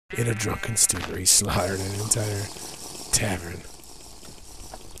In a drunken stupor, he slaughtered an entire tavern.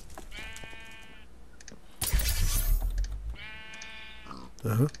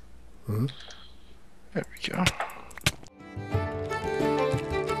 There we go.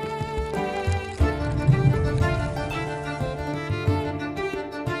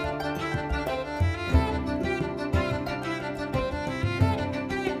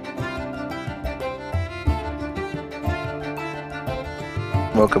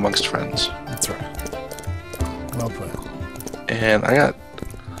 Smoke amongst friends. That's right. Well put. And I've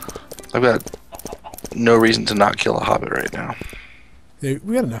got no reason to not kill a hobbit right now. Yeah,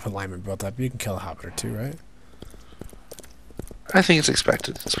 we got enough alignment built up. You can kill a hobbit or two, right? I think it's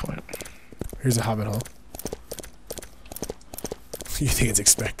expected at this point. Here's a hobbit hole. You think it's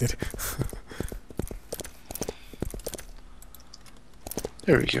expected?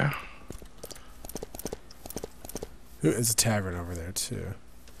 There we go. There's a tavern over there, too.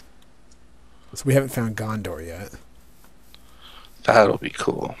 So we haven't found Gondor yet. That'll be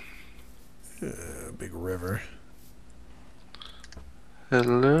cool. Big river.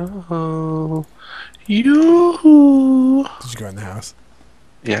 Hello. You. Did you go in the house?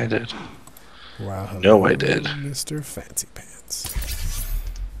 Yeah, I did. Wow. Hello, No, I did. Mr. Fancy Pants.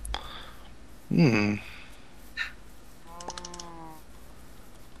 Hmm.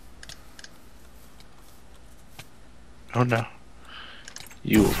 Oh no.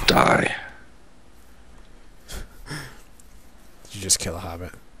 You will die. Did you just kill a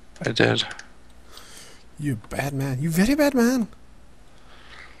hobbit? I did. You bad man. You very bad man.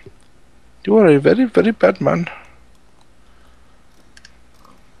 You are a very, very bad man.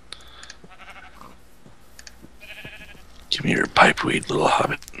 Give me your pipe weed, little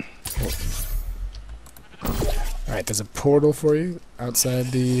hobbit. Alright, there's a portal for you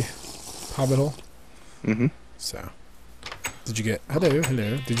outside the hobbit hole. Mm-hmm. So, did you get... Hello.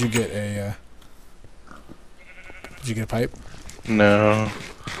 Did you get a... Did you get a pipe? No.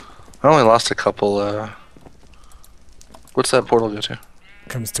 I only lost a couple, What's that portal go to?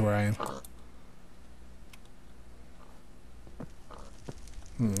 Comes to where I am.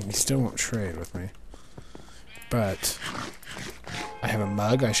 He still won't trade with me. But I have a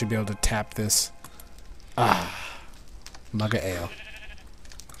mug. I should be able to tap this. Mug of ale.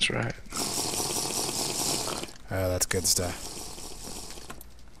 That's right. Oh, that's good stuff.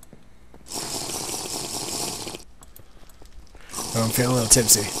 Oh, I'm feeling a little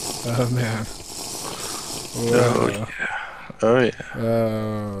tipsy. Oh, man. Oh, yeah. Oh, yeah.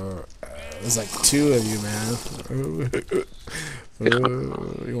 There's like two of you, man.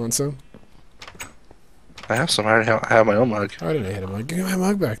 You want some? I have some. I already have my own mug. I didn't hit him. Like, give me my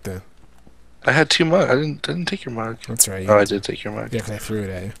mug back then. I had two mugs. I didn't take your mug. That's right. Oh, I did take your mug. Yeah, because I threw it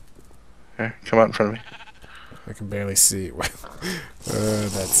at you. Here, come out in front of me. I can barely see.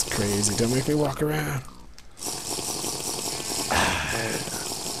 That's crazy. Don't make me walk around.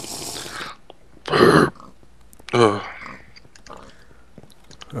 Oh.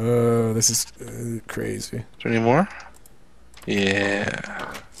 Oh, this is crazy. Is there any more? Yeah.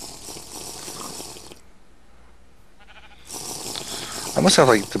 I must have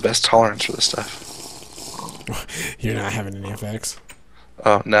like the best tolerance for this stuff. You're not having any effects?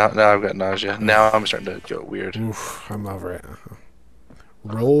 Oh, now I've got nausea. Now I'm starting to go weird. Oof, I'm over it.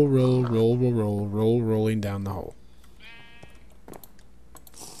 Rolling down the hole.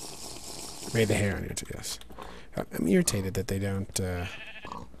 Made the hair on your yes. I'm irritated that they don't,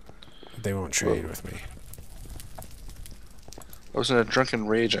 they won't trade with me. I was in a drunken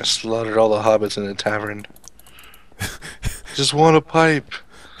rage and I slaughtered all the hobbits in the tavern. Just want a pipe.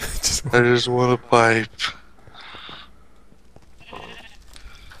 I just want a pipe.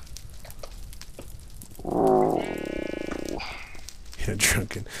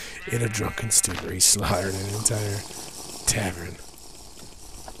 In a drunken stupor, he slaughtered an entire tavern.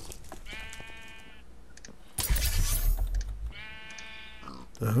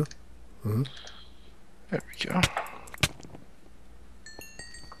 There we go.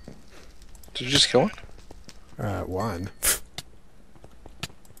 Did you just kill one? One.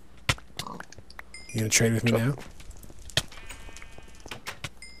 You gonna trade with me now?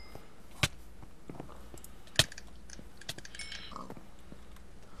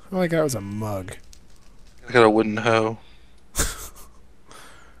 All I got was a mug. I got a wooden hoe.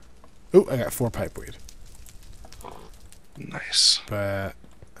 Ooh, I got 4 pipe weed. Nice. But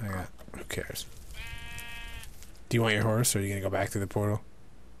I got... Who cares? Do you want your horse, or are you gonna go back through the portal?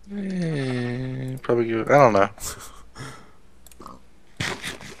 Probably good. I don't know.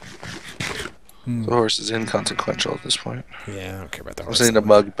 The horse is inconsequential at this point. Yeah, I don't care about the I horse. was needing a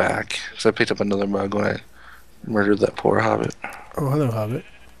mug back, because I picked up another mug when I murdered that poor hobbit. Oh, hello, Hobbit.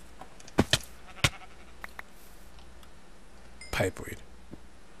 pipeweed.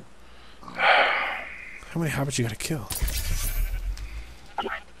 How many hobbits you gotta kill?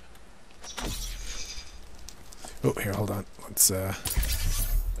 Oh, here, hold on. Let's,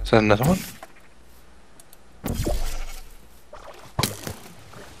 Is that another one?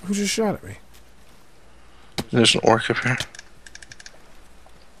 Who just shot at me? There's an orc up here.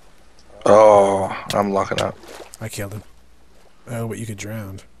 Oh, I'm locking up. I killed him. Oh, but you could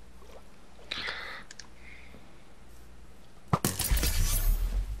drown.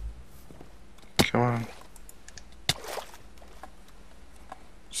 Come on.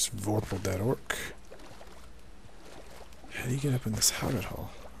 Just vorpal that orc. How do you get up in this hobbit hole?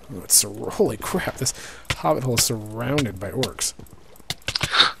 Oh, it's so... Holy crap, this hobbit hole is surrounded by orcs.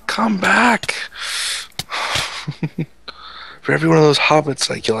 Come back! For every one of those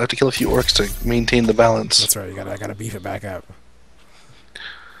hobbits I kill, I have to kill a few orcs to maintain the balance. That's right, I gotta beef it back up.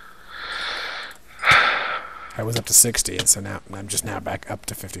 I was up to 60, and so now I'm just now back up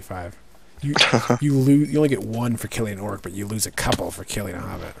to 55. You only get one for killing an orc, but you lose a couple for killing a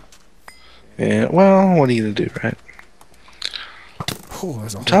hobbit. Yeah, well, what are you gonna do, right? Oh,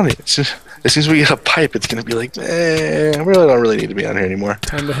 there's a I'm telling you, as soon as we get a pipe, it's gonna be like, I really don't need to be on here anymore.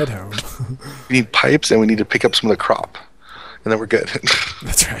 Time to head home. We need pipes, and we need to pick up some of the crop, and then we're good.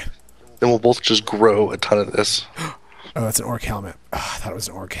 That's right. Then we'll both just grow a ton of this. Oh, that's an orc helmet. Oh, I thought it was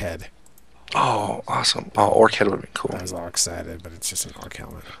an orc head. Oh, awesome. Oh, orc head would have been cool. I was all excited, but it's just an orc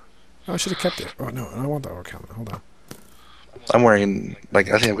helmet. Oh, I should have kept it. Oh, no, I don't want the orc helmet. Hold on. I'm wearing, like,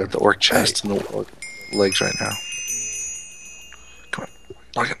 I think I've got the orc chest and the orc legs right now. Come on,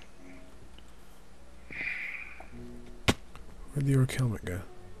 lock it. Where'd the orc helmet go?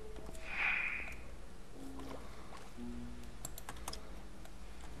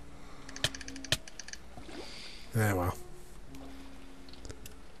 Ah, well.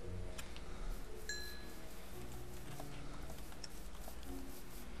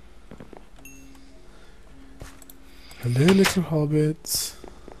 Hello, little hobbits.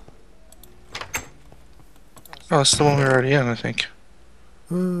 Oh, it's the one we were already in, I think.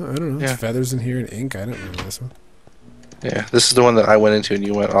 I don't know. Yeah. There's feathers in here and ink. I don't remember this one. Yeah, this is the one that I went into and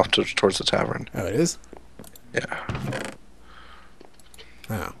you went off towards the tavern. Oh, it is? Yeah.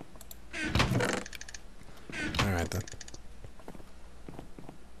 Oh. Alright then.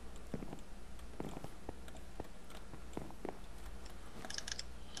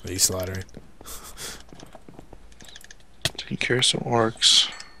 Are you slaughtering? Taking care of some orcs.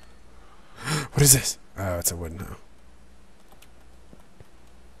 What is this? Oh, it's a wooden hoe.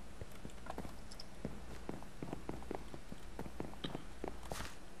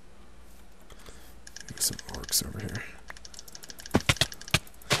 Maybe some orcs over here.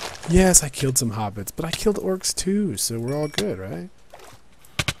 Yes, I killed some hobbits, but I killed orcs too, so we're all good, right?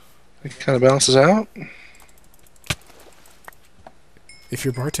 It kind of balances out. If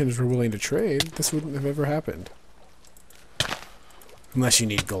your bartenders were willing to trade, this wouldn't have ever happened. Unless you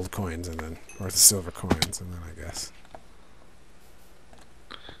need gold coins and then, or the silver coins, and then I guess.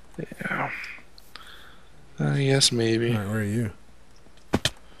 Yeah. Yes, maybe. Alright, where are you?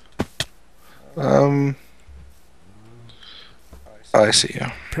 I see you.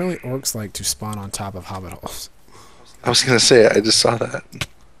 Apparently orcs like to spawn on top of hobbit holes. I was gonna say, I just saw that.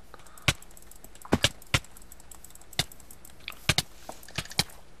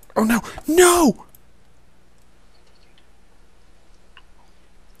 Oh no! No!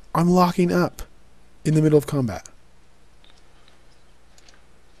 I'm locking up in the middle of combat.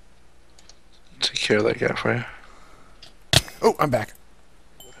 Take care of that guy for you. Oh, I'm back.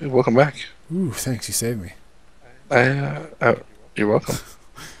 Hey, welcome back. Ooh, thanks, you saved me. You're welcome.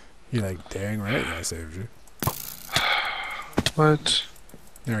 You're like, dang right, I saved you. What?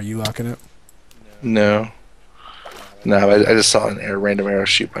 Now, are you locking up? No. No, I just saw an random arrow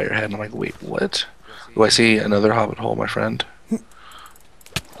shoot by your head, and I'm like, wait, what? Do I see another hobbit hole, my friend?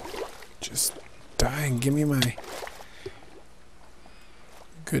 Just die and give me my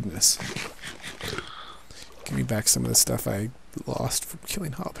goodness. Give me back some of the stuff I lost from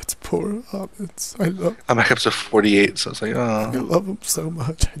killing hobbits. Poor hobbits. I'm back up to 48, so it's like, I oh. love them so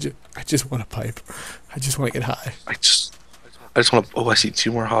much. I just want a pipe. I just want to get high. I just want to. Oh, I see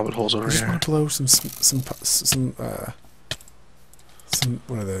 2 more hobbit holes over I just here. want to blow some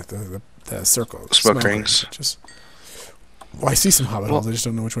what are the circles? Smoke rings. Well, I see some hobbit holes. I just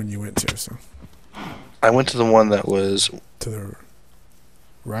don't know which one you went to. So I went to the one that was to the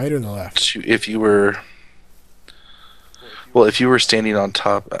right or the left? if you were. Well, if you were standing on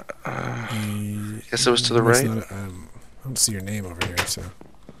top, I guess it was to the right. I don't see your name over here, so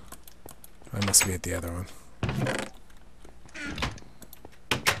I must be at the other one.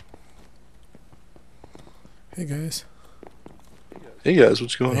 Hey guys. Hey guys,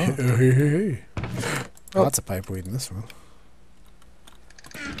 what's going on? Hey. Oh. Lots of pipeweed in this one.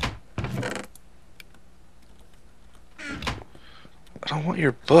 I don't want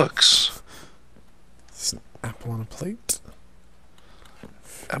your books. It's an apple on a plate.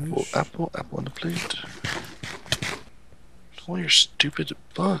 Apple, Fish. apple, apple on the plate. All your stupid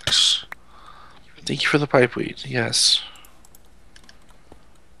books. Thank you for the pipeweed. Yes.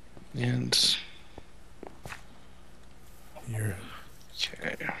 And Here.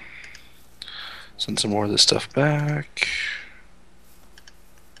 okay. Send some more of this stuff back.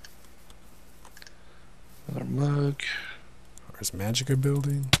 Another mug. Where's Magica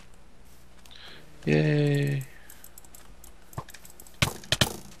building? Yay.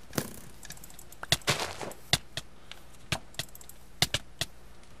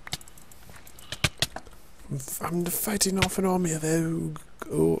 I'm fighting off an army of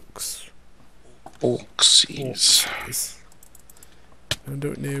orcs. Orcsies. I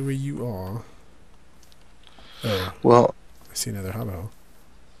don't know where you are. Oh, Well, I see another hobbit hole.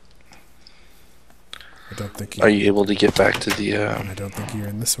 I don't think are you able to get back to the, and I don't think you're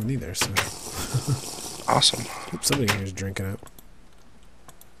in this one either, so... Awesome. Oops, somebody here's drinking out.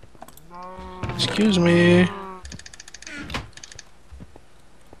 Excuse me.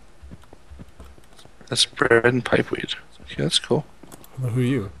 That's bread and pipeweed. Okay, that's cool. Hello, who are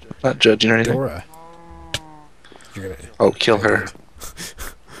you? Not judging or anything. Dora. You're gonna... Oh, kill her.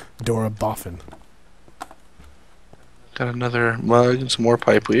 Dora Boffin. Got another mug and some more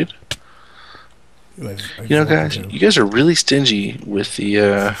pipeweed. Ooh, I've You know, guys, you guys are really stingy with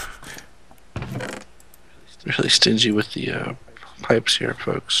the, pipes here,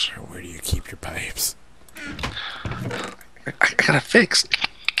 folks. Where do you keep your pipes? I got it fixed.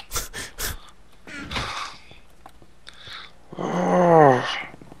 Oh,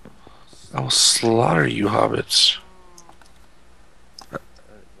 I will slaughter you, hobbits.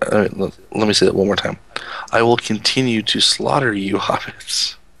 Let me say that one more time. I will continue to slaughter you,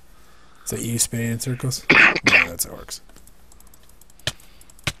 hobbits. Is that you spinning in circles? No, that's orcs.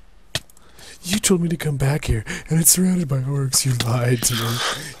 You told me to come back here, and it's surrounded by orcs. You lied to me.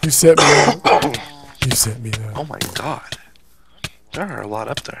 You set me up. You set me up. Oh my god. There are a lot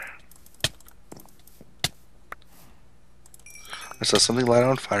up there. I saw something light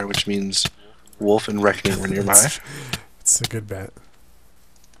on fire, which means wolf and reckoning were nearby. It's a good bet.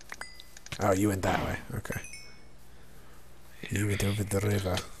 Oh, you went that way. Okay. You went over the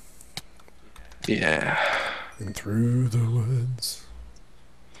river. Yeah. And through the woods.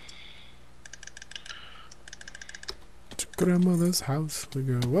 To grandmother's house we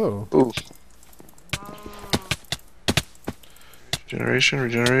go. Whoa. Ooh.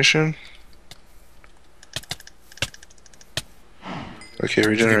 Regeneration. Okay,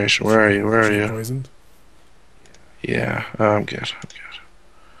 regeneration. Where are you? Poisoned? Yeah, I'm good.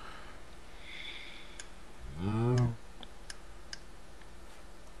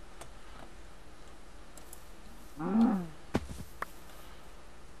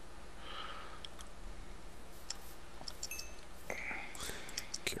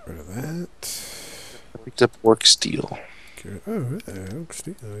 Get rid of that. I picked up orc steel. Oak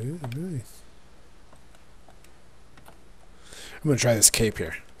steel. Oh, yeah, nice. I'm going to try this cape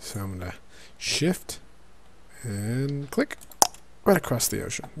here. So I'm going to shift and click right across the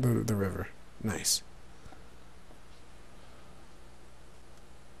ocean, the river. Nice.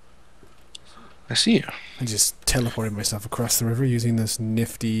 I see you. I just teleported myself across the river using this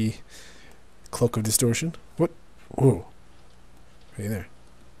nifty cloak of distortion. What? Whoa. Are you there?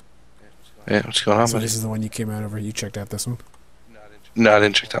 Yeah, what's going on, So buddy? this is the one you came out over. You checked out this one? No, I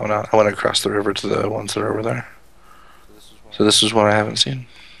didn't check that one out. I went across the river to the ones that are over there. So this is one I haven't seen.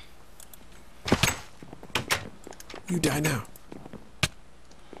 You die now.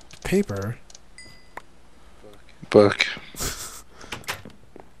 Paper? Book.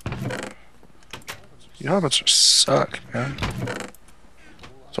 You hobbits suck, man.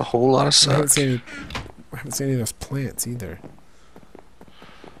 It's a whole lot of I suck. haven't seen any of those plants either.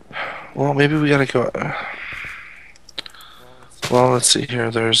 Well, maybe we gotta go. Well, let's see here.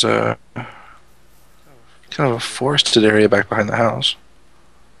 There's a kind of a forested area back behind the house,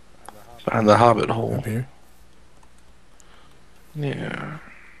 behind the Hobbit hole. Up here? Yeah.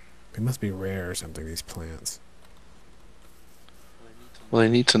 They must be rare or something, these plants. Well, they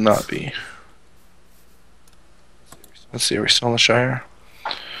need to not be. Let's see. Are we still in the Shire?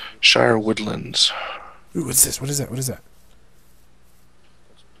 Shire woodlands. Ooh, what's this? What is that? What is that?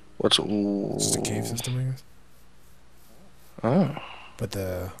 What's It's just a cave system, I guess. Oh. But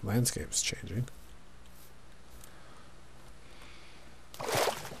the landscape's changing.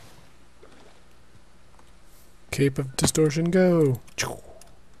 Cape of Distortion, go!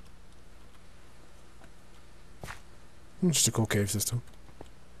 Just a cool cave system.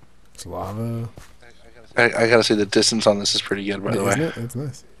 It's lava. I gotta say the distance on this is pretty good, by the way. Isn't it? That's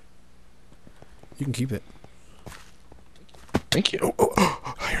nice. You can keep it. Thank you.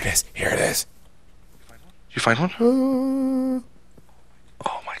 Oh, here it is. Here it is. Did you find one? Uh,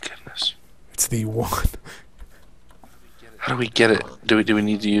 Oh my goodness. it's the one. How do we get it? Do we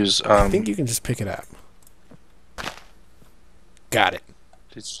need to use I think you can just pick it up. Got it.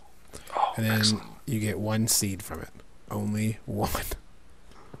 Oh, And then excellent. you get 1 seed from it. Only 1.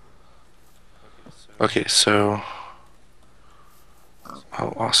 Okay, so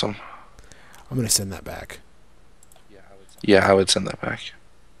oh, awesome. I'm gonna send that back. Yeah, I would send that back.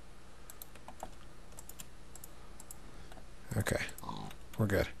 Okay. We're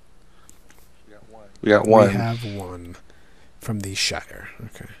good. We got one. We have 1 from the Shire.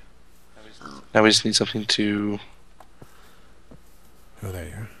 Okay. Now we just need something to. Oh, there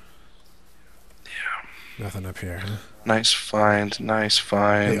you are. Yeah. Nothing up here, huh? Nice find. Nice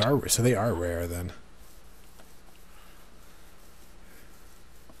find. They are rare then.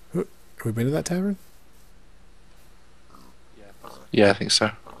 Have we been to that tavern? Yeah, I think so.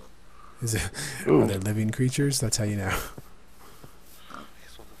 Is it? Ooh. Are they living creatures? That's how you know.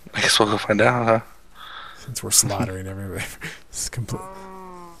 I guess we'll go find out, huh? Since we're slaughtering everybody. This is complete.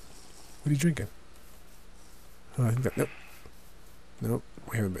 What are you drinking? Oh, I think that. Nope. Nope.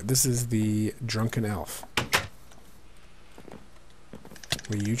 We haven't been. This is the Drunken Elf.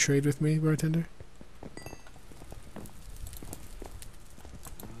 Will you trade with me, bartender?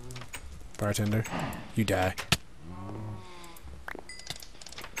 Bartender, you die.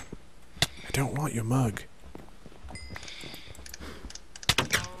 I don't want your mug.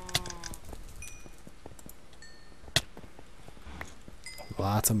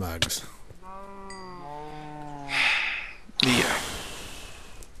 Lots of mugs. Yeah.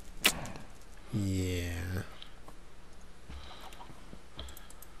 Yeah.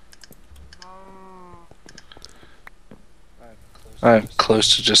 I'm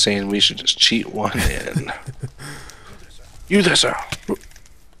close to just saying we should just cheat one in. You there, sir.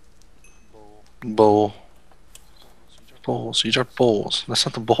 Bowl. Bowls. These are bowls. That's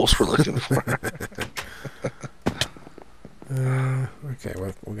not the bowls we're looking for. Okay,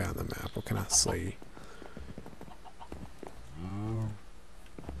 what we got on the map? What can I see?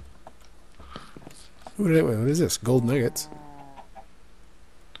 What is this? Gold nuggets?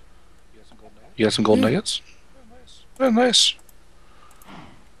 You got some gold Yeah. nuggets? Oh, nice.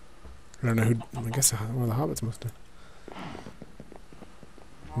 I don't know who. I guess one of the hobbits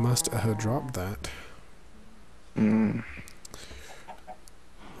must have dropped that. Mm.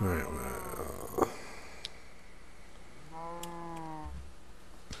 All right. Well,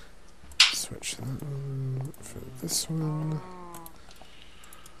 switch that one for this one.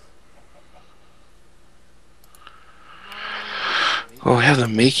 Well, we have the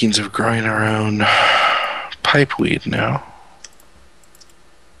makings of growing our own pipeweed now.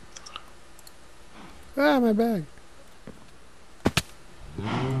 Ah, my bag.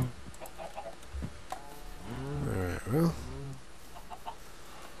 Alright, well.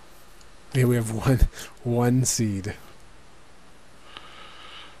 Yeah, we have one seed.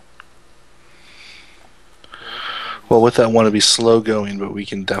 Well, with that one, it'd be slow going, but we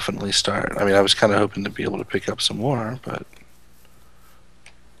can definitely start. I mean, I was kind of hoping to be able to pick up some more, but...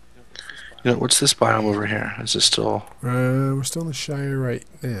 You know, what's this biome over here? Is it still... We're still in the Shire right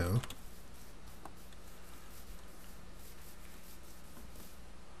now.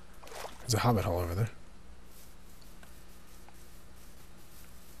 There's a hobbit hole over there.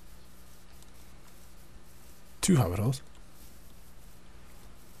 Two hobbit holes.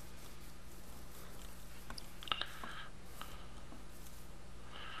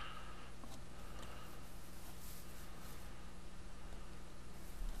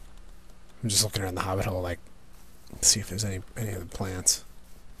 I'm just looking around the hobbit hole, like, see if there's any other plants.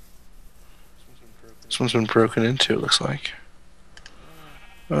 This one's been broken into, it looks like.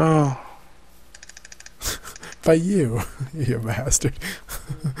 Oh. By you, you bastard.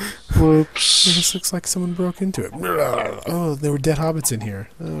 Whoops. This looks like someone broke into it. Oh, there were dead hobbits in here.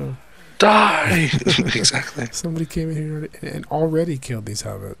 Oh. Die! Exactly. Somebody came in here and already killed these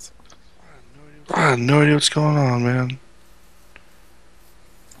hobbits. I have no idea what's going on, man.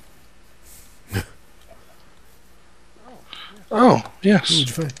 Oh, yes. What did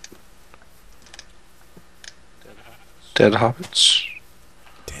you find? Dead hobbits.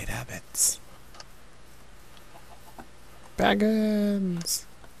 Dead hobbits. Baggins.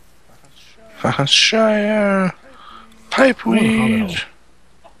 Shire. I want a hobbit Pipeweed. hole.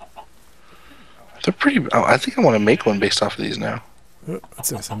 They're pretty. Oh, I think I want to make one based off of these now. Oh, what's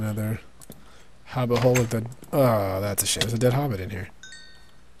this? Another hobbit hole with a... Oh, that's a shame. There's a dead hobbit in here.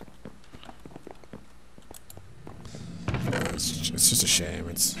 It's just a shame.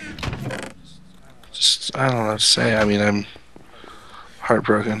 It's... Just, I don't know what to say. I mean, I'm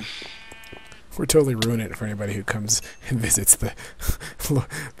heartbroken. We're totally ruining it for anybody who comes and visits the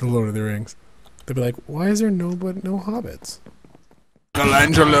the Lord of the Rings. They'll be like, why is there no hobbits?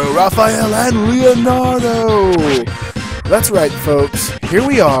 Michelangelo, Raphael, and Leonardo! That's right, folks. Here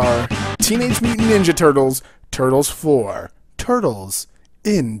we are. Teenage Mutant Ninja Turtles, Turtles 4. Turtles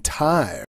in Time.